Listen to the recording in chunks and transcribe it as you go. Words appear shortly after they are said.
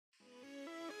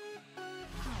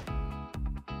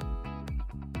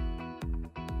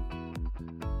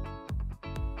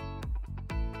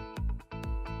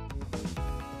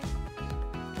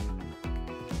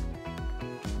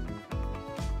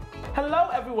Hello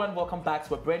everyone, welcome back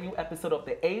to a brand new episode of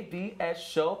the AVS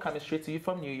show coming straight to you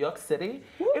from New York City.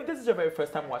 If this is your very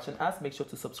first time watching us, make sure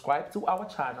to subscribe to our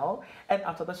channel, and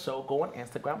after the show go on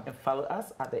Instagram and follow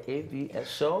us at the AVS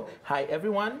show. Hi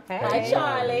everyone. Hi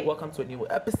Charlie. Welcome to a new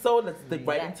episode. Let's dig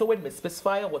right into it. Miss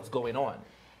Spitfire, what's going on?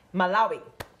 Malawi.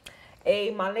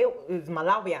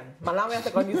 Malawian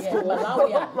secondary school.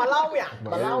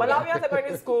 Malawian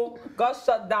secondary school got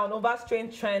shut down over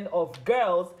strange trend of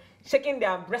girls shaking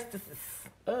their breasts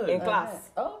in class.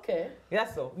 Oh, okay.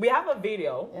 Yes, so we have a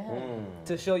video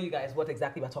to show you guys what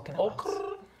exactly we're talking about.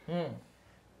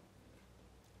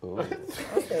 Okay.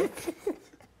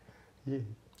 Yeah.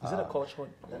 Is it a culture?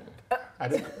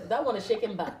 That one is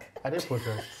shaking back. I didn't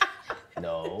protest.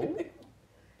 No.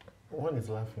 One is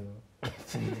laughing.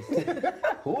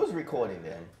 Who was recording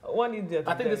then? One idiot.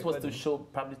 I think this was to show,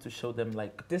 probably to show them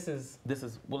like this is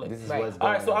well, like, This is right. what's all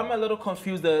going right, so on. I'm a little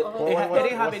confused. It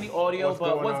didn't have any audio,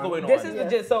 but what's going on? This is the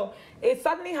gist. So it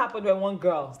suddenly happened when one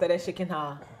girl started shaking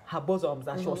her bosoms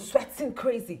and she was sweating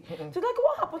crazy. She's like,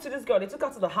 what happened to this girl? They took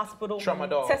her to the hospital,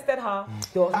 Tramadol. tested her.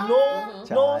 There was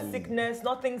no sickness,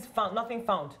 nothing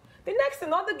found. The next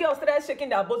thing, all the girls started shaking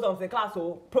their bosoms in class,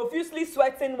 so profusely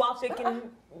sweating while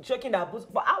shaking their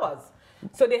bosoms for hours.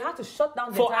 So they had to shut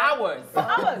down the entire... hours? For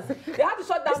hours. They had to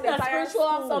shut down the entire spiritual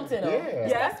school. or something. Yeah.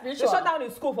 Yeah, they shut down the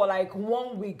school for like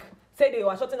 1 week. Say they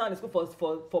were shutting down the school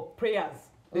for prayers.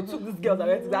 They took these girls and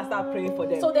went to start praying for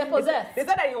them. So they're possessed. They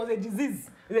said that it was a disease.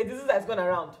 It's a disease that's going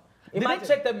around. Did they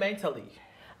check them mentally?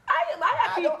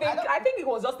 I think it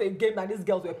was just a game that these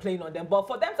girls were playing on them. But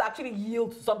for them to actually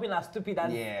yield to something as stupid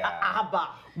as ABBA.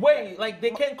 Wait, like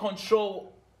they can't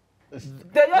control.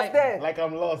 They're just there. Like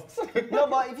I'm lost. No,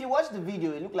 but if you watch the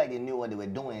video, it looked like they knew what they were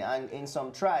doing. And in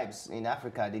some tribes in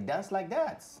Africa, they dance like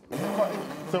that.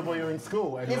 So, but you're in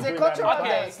school. And It's you're a doing that in cultural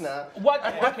class. dance now. What?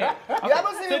 Okay. You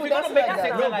haven't seen So it if you're with gonna us make like a that.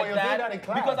 segment No, but like you're doing that that, in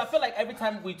class. because I feel like every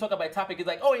time we talk about a topic, it's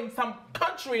like, oh, in some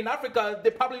country in Africa,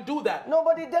 they probably do that. No,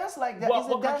 but they dance like that. It's a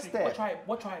What dance country? there. What tribe?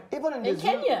 What tribe? Even In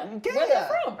Kenya. In Where they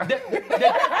from? They don't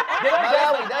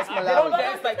That's dance like. They don't Malawi.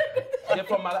 dance like. They're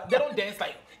from Malawi. They don't dance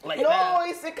like that. No,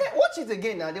 it's a watch it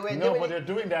again now. But they're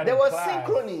doing that There in was class.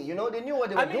 synchrony, you know, they knew what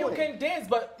they were I mean, doing. you can dance,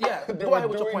 but yeah, They go ahead were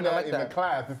with your doing point. I that like in the that.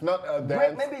 class. It's not a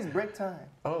dance. Maybe it's break time.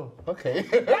 Oh, okay.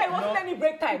 Yeah, it wasn't any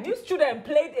break time. These children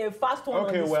played a fast one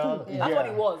Okay, on the well, school. That's what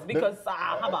it was. Because,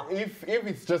 if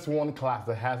it's just one class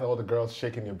that has all the girls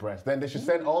shaking your breast, then they should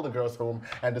send all the girls home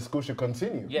and the school should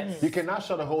continue. Yes. You cannot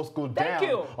shut the whole school down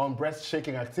on breast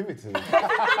shaking activity.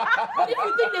 But if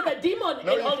you think there's a demon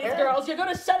in all these girls, you're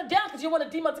going to shut it down because you want a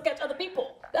demon to catch other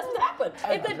people. That's what happened.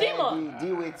 It's a demon.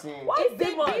 what It's is the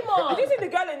demon? demon. Did you see the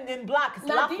girl in black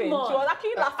laughing? demon. She was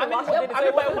actually laughing. I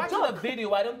mean, by watching the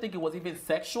video, I don't think it was even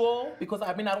sexual because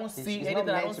I mean, I don't see it's anything. not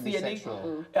I meant don't to see be any.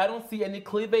 sexual. I don't see any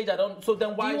cleavage. I don't. So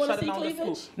then why you wanna shut see down the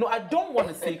cleavage? school? No, I don't want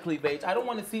to see cleavage. I don't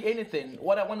want to see anything.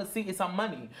 What I want to see is some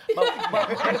money.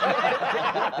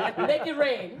 Make it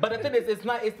rain. But the thing is, it's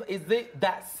not. Is it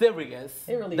that serious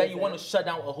It really that you isn't. want to shut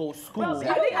down a whole school? Well,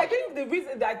 I think the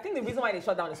reason why they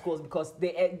shut down the school is because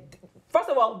they. First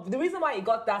of all, the reason why it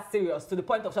got that serious to the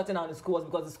point of shutting down the school was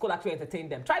because the school actually entertained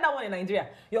them. Try that one in Nigeria.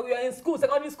 You're in school,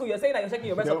 secondary school, you're saying that you're shaking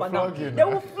your breast up and down. They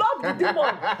will flog the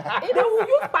demon. They will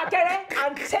use pakere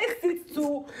and chase it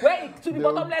to the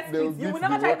bottomless pit. You will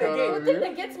never try it again. The thing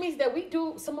that gets me is that we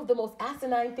do some of the most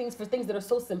asinine things for things that are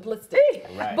so simplistic.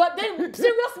 Right. But then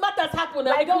serious matters happen and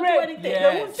we Like don't do rape. anything.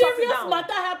 Yes. They won't shut it Serious down.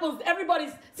 matter happens,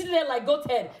 everybody's sitting there like goat's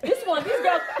head. These girls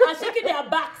are shaking their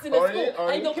backs in the school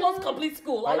and you don't close complete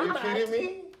school. Are Are you you kidding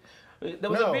me? There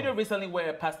was a video recently where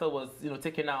a pastor was,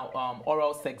 taking out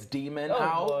oral sex demon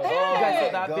out. boy. You guys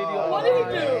saw that God. video? What did he do?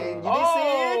 You didn't see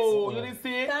it? Oh, you didn't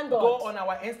see it? Thank Go God. on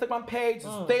our Instagram page.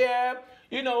 It's there.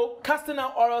 Casting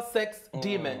out oral sex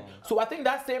demon. So I think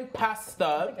that same pastor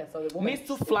I saw the woman. needs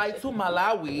to fly to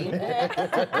Malawi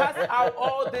to cast out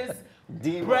all this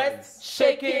Demons. breast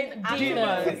shaking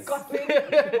demons.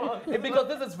 Demons. Because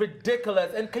this is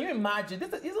ridiculous. And can you imagine?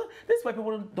 This is why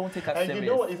people don't take us And serious. you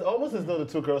know what? It's almost as though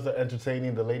the two girls are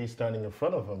entertaining the lady standing in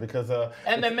front of them because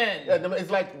And the men.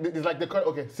 It's like the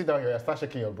okay, sit down here, start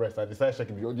shaking your breast, and they start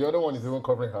shaking. The other one is even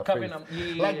covering her Covering face.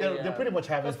 them. Like Yeah. they're pretty much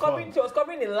having fun. She was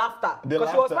covering the laughter. The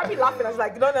Because she was laughter. probably laughing. I was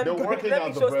like, no, They're working let out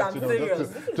me the show breast, some serious.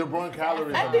 just to burn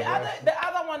calories. And on the the breast.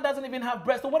 other one doesn't even have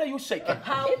breasts. So what are you shaking?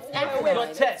 It's asinine. Your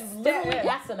chest. It's literally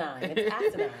asinine. It's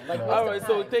asinine. Like, All right,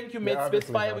 so time? thank you, Miss Yeah, obviously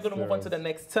Spitfire. We're not going to move on to the serious.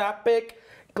 next topic.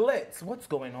 Glitz, what's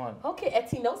going on? Okay,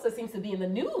 Etinosa seems to be in the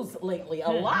news lately a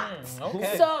lot.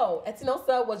 Okay. So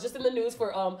Etinosa was just in the news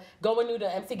for going to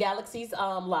the MC Galaxy's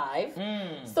live.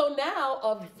 So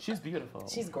now She's beautiful.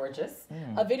 she's gorgeous.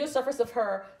 A video surfaced of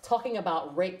her talking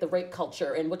about rape, the rape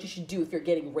culture, and what you should do if you're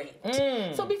getting raped.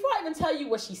 So before I even tell you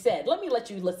what she said, let me let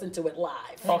you listen to it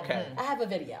live. Okay. I have a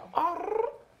video.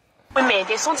 Women,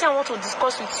 there's something I want to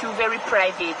discuss with you, very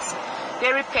private,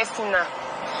 very personal.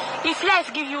 If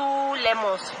life give you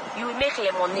lemons, you will make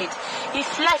lemonade.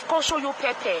 If life can show you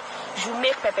pepper, you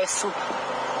make pepper soup.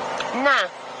 Now,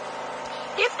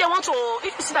 if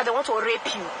you see that they want to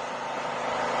rape you,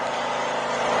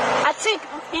 I think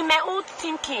in my own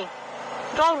thinking,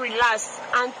 don't relax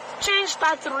and change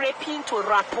that raping to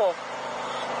rapport.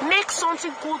 Make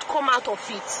something good come out of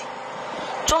it.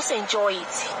 Just enjoy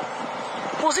it.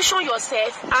 Position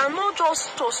yourself and not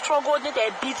just to struggle that they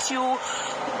beat you.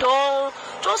 Don't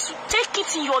just take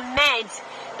it in your mind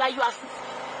that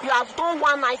you have done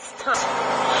one night stand,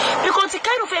 because the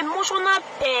kind of emotional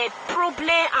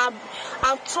problem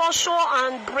and torture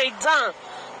and breakdown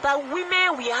that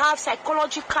women will have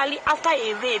psychologically after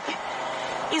a rape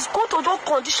is good to don't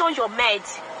condition your mind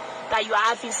that you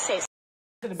are having sex.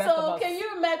 So can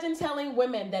you imagine telling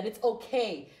women that it's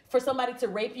okay for somebody to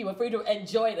rape you and for you to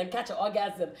enjoy it and catch an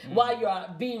orgasm while you are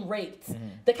being raped?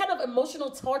 The kind of emotional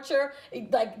torture,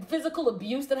 like physical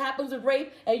abuse that happens with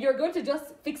rape, and you're going to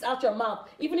just fix out your mouth,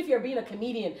 even if you're being a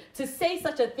comedian, to say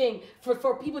such a thing for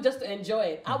people just to enjoy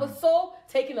it. I was so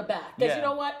taken aback. Because you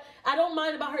know what? I don't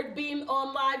mind about her being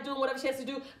on live doing whatever she has to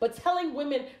do, but telling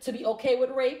women to be okay with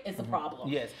rape is a problem.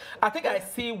 Yes, I think I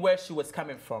see where she was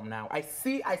coming from now. I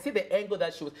see the angle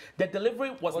that she was. The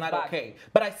delivery was not bad. okay,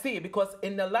 but I see it because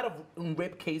in a lot of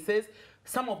rape cases,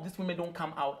 some of these women don't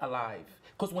come out alive.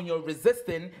 Because when you're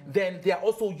resisting, then they are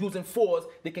also using force.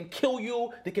 They can kill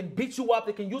you, they can beat you up,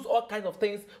 they can use all kinds of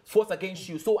things, force against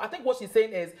you. So I think what she's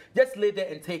saying is just lay there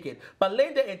and take it. But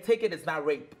laying there and take it is not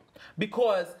rape,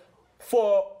 because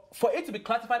for it to be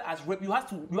classified as rape, you have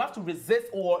to resist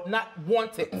or not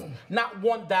want it, not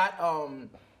want that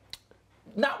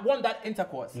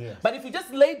intercourse. Yes. But if you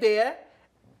just lay there,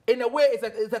 in a way,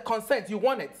 it's a consent. You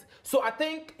want it. So I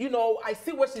think, I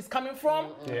see where she's coming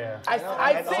from. Yeah. I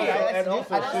see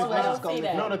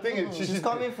it. No, the thing is, she's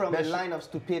coming from a line of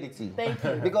stupidity. Thank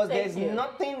you. Because there's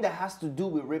nothing that has to do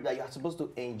with rape that you're supposed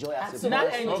to enjoy as a person.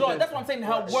 Not enjoy. That's what I'm saying.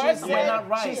 Her words were not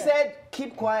right. She said,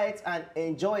 keep quiet and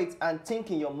enjoy it and think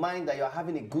in your mind that you're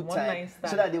having a good time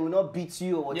so that they will not beat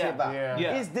you or whatever.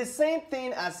 Yeah. It's the same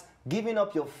thing as giving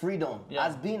up your freedom,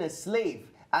 as being a slave.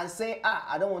 And saying,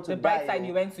 I don't want to die. The bright side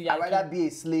you went to, I'd rather be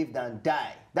a slave than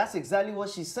die. That's exactly what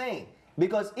she's saying.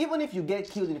 Because even if you get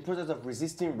killed in the process of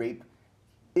resisting rape,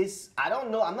 I don't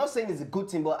know, I'm not saying it's a good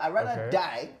thing, but I'd rather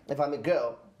die if I'm a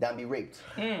girl than be raped.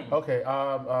 Okay,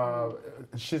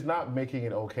 she's not making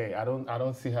it okay. I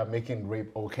don't see her making rape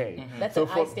okay. That's an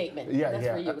I statement. Yeah, that's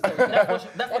yeah. for you. That's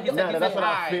what that's what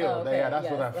I feel. Okay, Yeah,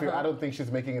 that's what I feel. yes, I don't think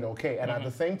she's making it okay. And at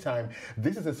the same time,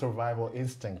 this is a survival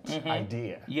instinct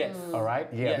idea. Yes. All right.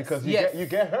 Yeah. Yes. Because you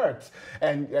get hurt,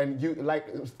 and you like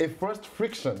a first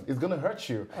friction is gonna hurt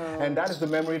you, and that is the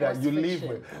memory that you live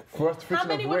with. First friction. How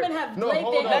many of rape. women have no, laid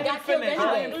hold there on. and got killed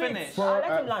anyway?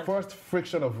 Finish. First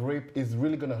friction of rape is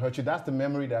really gonna hurt you. That's the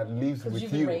memory that lives with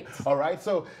you've been you. raped. All right.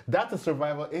 So that's a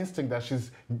survival instinct that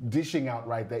she's dishing out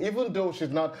right there. Even though she's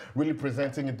not really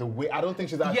presenting it the way, I don't think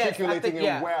she's articulating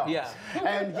it well. Yeah.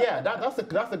 And that's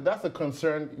a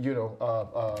concern,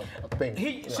 thing.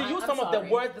 She used some of the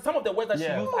words that she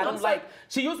used. I don't like.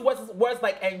 She used words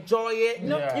like enjoy it.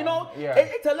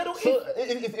 It's a little. So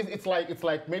it's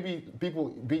like maybe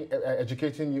people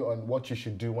educating you on what you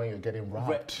should do when you're getting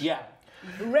robbed. Yeah.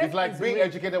 It's like being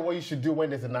educated what you should do when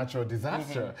there's a natural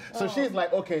disaster. So she's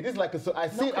like, okay, this is like I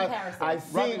see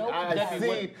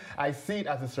it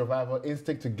as a survival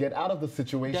instinct to get out of the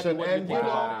situation, and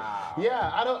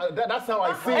that's how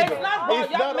I see it. It's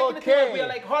not okay. We are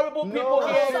like horrible people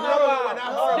here.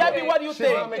 Debbie, what do you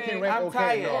think? I'm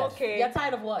tired. Okay. You're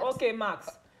tired of what? Okay,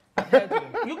 Max.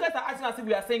 You guys are acting as if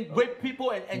we are saying rape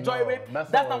people and enjoy rape.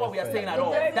 That's not what we are saying at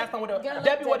all. That's not what.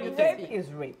 Debbie, what do you think? Rape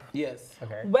is rape. Yes.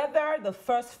 Okay. Whether the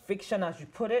first friction, as you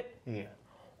put it,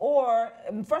 or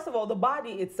first of all, the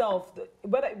body itself,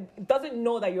 whether it doesn't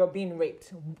know that you're being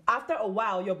raped. After a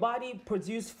while, your body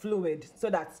produces fluid so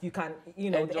that you can,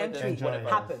 the entry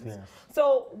happens. Yes.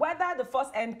 So whether the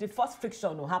first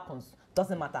friction happens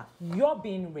doesn't matter. You're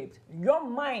being raped. Your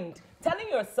mind telling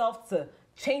yourself to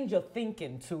change your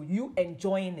thinking to you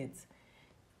enjoying it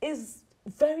is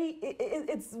very,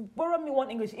 it's borrow me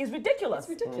one English, it's ridiculous.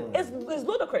 It's ridiculous. It's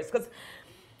ludicrous because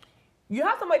you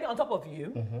have somebody on top of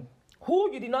you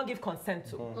who you did not give consent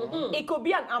to. It could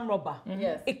be an armed robber.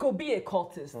 Yes. It could be a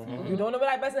cultist. You don't know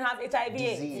whether that person has HIV.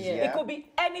 Disease, AIDS. yeah. It could be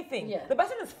anything. Yeah. The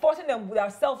person is forcing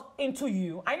themselves into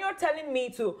you, and you're telling me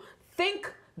to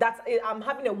think that I'm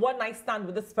having a one-night stand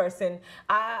with this person.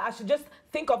 I should just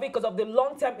think of it because of the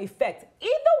long-term effect.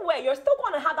 Either way, you're still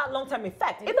going to have that long-term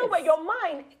effect. Either way, your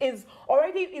mind is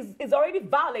already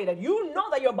violated. You know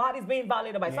that your body is being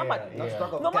violated by somebody. Let's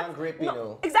talk of gang rape, you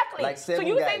know. Exactly. Like so 7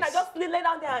 you guys. saying that just lay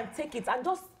down there and take it and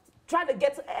just try to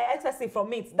get ecstasy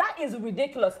from it. That is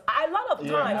ridiculous. A lot of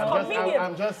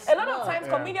times,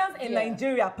 comedians in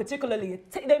Nigeria particularly,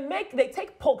 they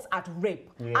take pokes at rape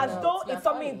as though it's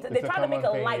something they're trying to make a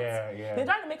light. They're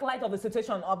trying to make light of the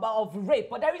situation of rape,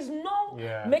 but there is no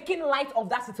making light of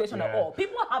that situation at all.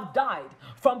 People have died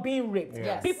from being raped.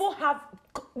 People have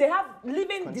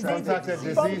living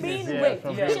diseases from being raped.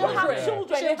 People have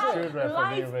children. They have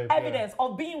live evidence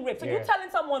of being raped. So you're telling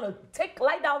someone to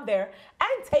lie down there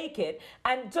and take it,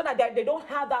 and so that they don't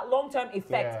have that long-term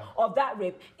effect of that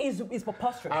rape is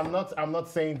preposterous. I'm not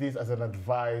saying this as an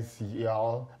advice,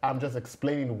 y'all. I'm just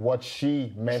explaining what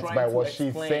she meant by what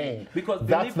she's saying. Because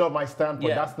that's not my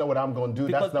standpoint. That's not what I'm going to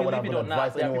do. That's not what I'm going to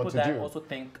advise anyone to do. People that also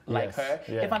think like her.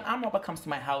 If an armed robber comes to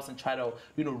my house and try to,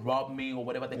 rob me or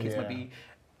whatever the case may be,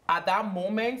 at that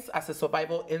moment, as a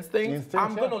survival instinct,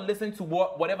 I'm going to listen to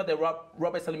whatever the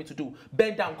robber is telling me to do.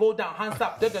 Bend down, go down, hands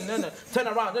up, turn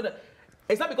around.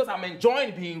 It's not because I'm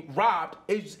enjoying being robbed.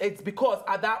 It's because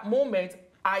at that moment,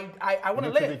 I want to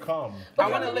live. Calm. But I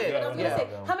want to live. I was gonna say,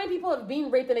 how many people have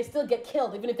been raped and they still get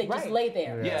killed, even if they just lay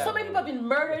there? So many people have been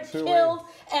murdered, killed,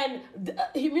 and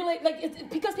humiliated.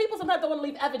 Because people sometimes don't want to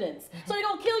leave evidence, so they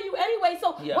don't kill you anyway.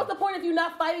 So what's the point of you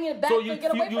not fighting it back to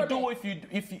get away from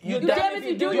it? You're damned if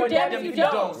you do, you're damned if you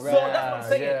don't. So that's what I'm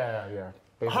saying.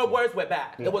 Basically. Her words were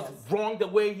bad. It was wrong the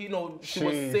way she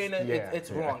was saying it.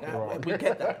 It's wrong. We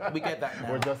get that. We get that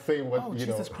now. We're just saying what you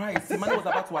know. Jesus Christ! Timani was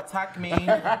about to attack me.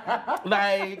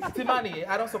 Like Timani,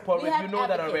 I don't support it. You know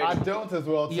that already. I don't as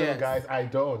well, too, guys. I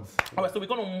don't. All right, so we're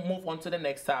gonna move on to the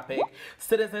next topic.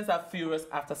 Citizens are furious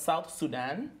after South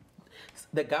Sudan.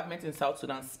 The government in South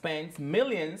Sudan spends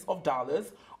millions of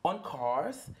dollars on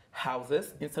cars,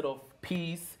 houses, instead of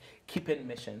peacekeeping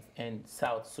missions in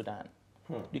South Sudan.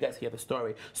 You guys hear the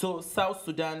story. So South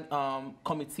Sudan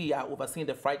committee are overseeing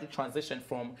the fragile transition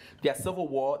from their civil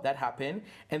war that happened,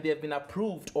 and they have been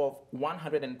approved of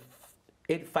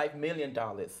 $185 million.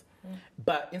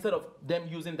 But instead of them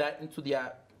using that into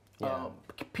their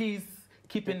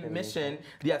peacekeeping mission,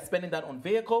 they are spending that on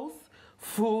vehicles,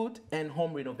 food, and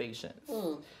home renovations.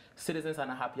 Citizens are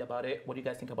not happy about it. What do you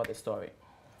guys think about the story?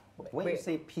 When you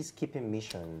say peacekeeping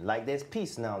mission, like there's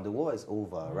peace now, the war is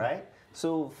over, right?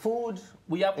 So food,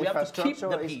 we have to keep the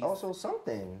infrastructure peace. is also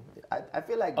something. I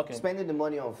feel like spending the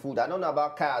money on food, I don't know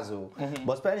about cars,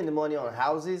 but spending the money on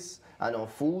houses and on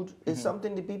food is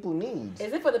something the people need.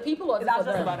 Is it for the people or is it for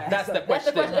them? That's the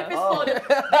question. If it's for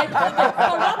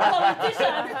not politicians,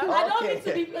 I don't need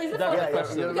to be. Is it for the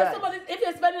question? Because somebody, if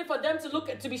you're spending it for them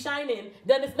to be shining,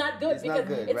 then it's not good.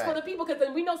 It's for the people. Because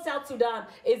then we know South Sudan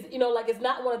is, it's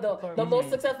not one of the most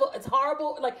successful. It's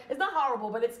horrible. Like it's not horrible,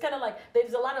 but it's kind of like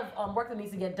there's a lot of work that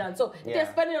needs to get done. So if they're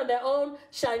spending on their own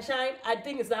shine, I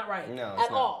think it's not right at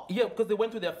all. Yeah, because they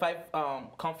went through their 5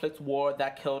 conflict war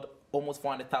that killed almost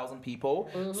 400,000 people.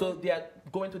 So they are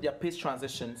going through their peace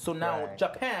transition. So now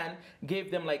Japan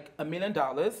gave them like $1 million,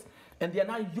 and they are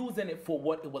now using it for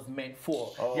what it was meant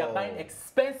for. They are buying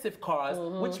expensive cars,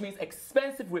 which means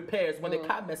expensive repairs when the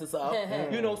car messes up.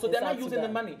 So they're not using the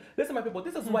money. Listen, my people,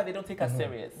 this is why they don't take us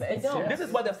serious. They don't. This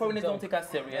is why the foreigners don't take us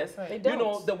serious. They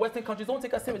don't. The Western countries don't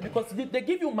take us serious because they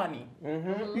give you money.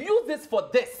 Use this for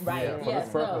this. Right. Yeah, for this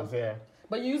purpose,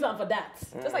 But you use them for that.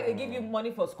 Just like they give you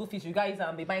money for school fees, you guys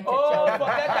be buying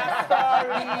forget that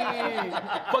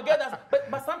story. Forget that.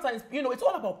 But sometimes, it's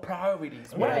all about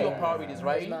priorities. What are your priorities,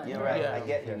 right? You're right. I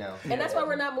get you now. And that's why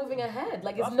we're not moving ahead.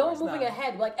 Like, it's no moving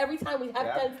ahead. Like, every time we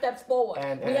have 10 steps forward,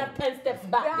 we have 10 steps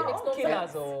back. It makes no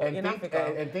sense.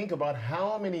 And think about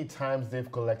how many times they've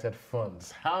collected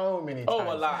funds. How many times?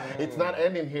 Oh, a lot. It's not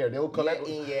ending here. They'll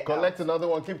collect another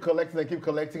one, keep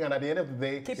collecting, and at the end of the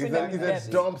day, it's a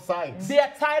dump site. They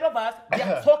are tired of us. They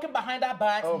are talking behind our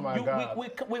backs. Oh my God.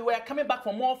 We were coming back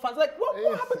for more funds. Like, what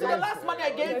happened to the last money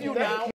I gave you now?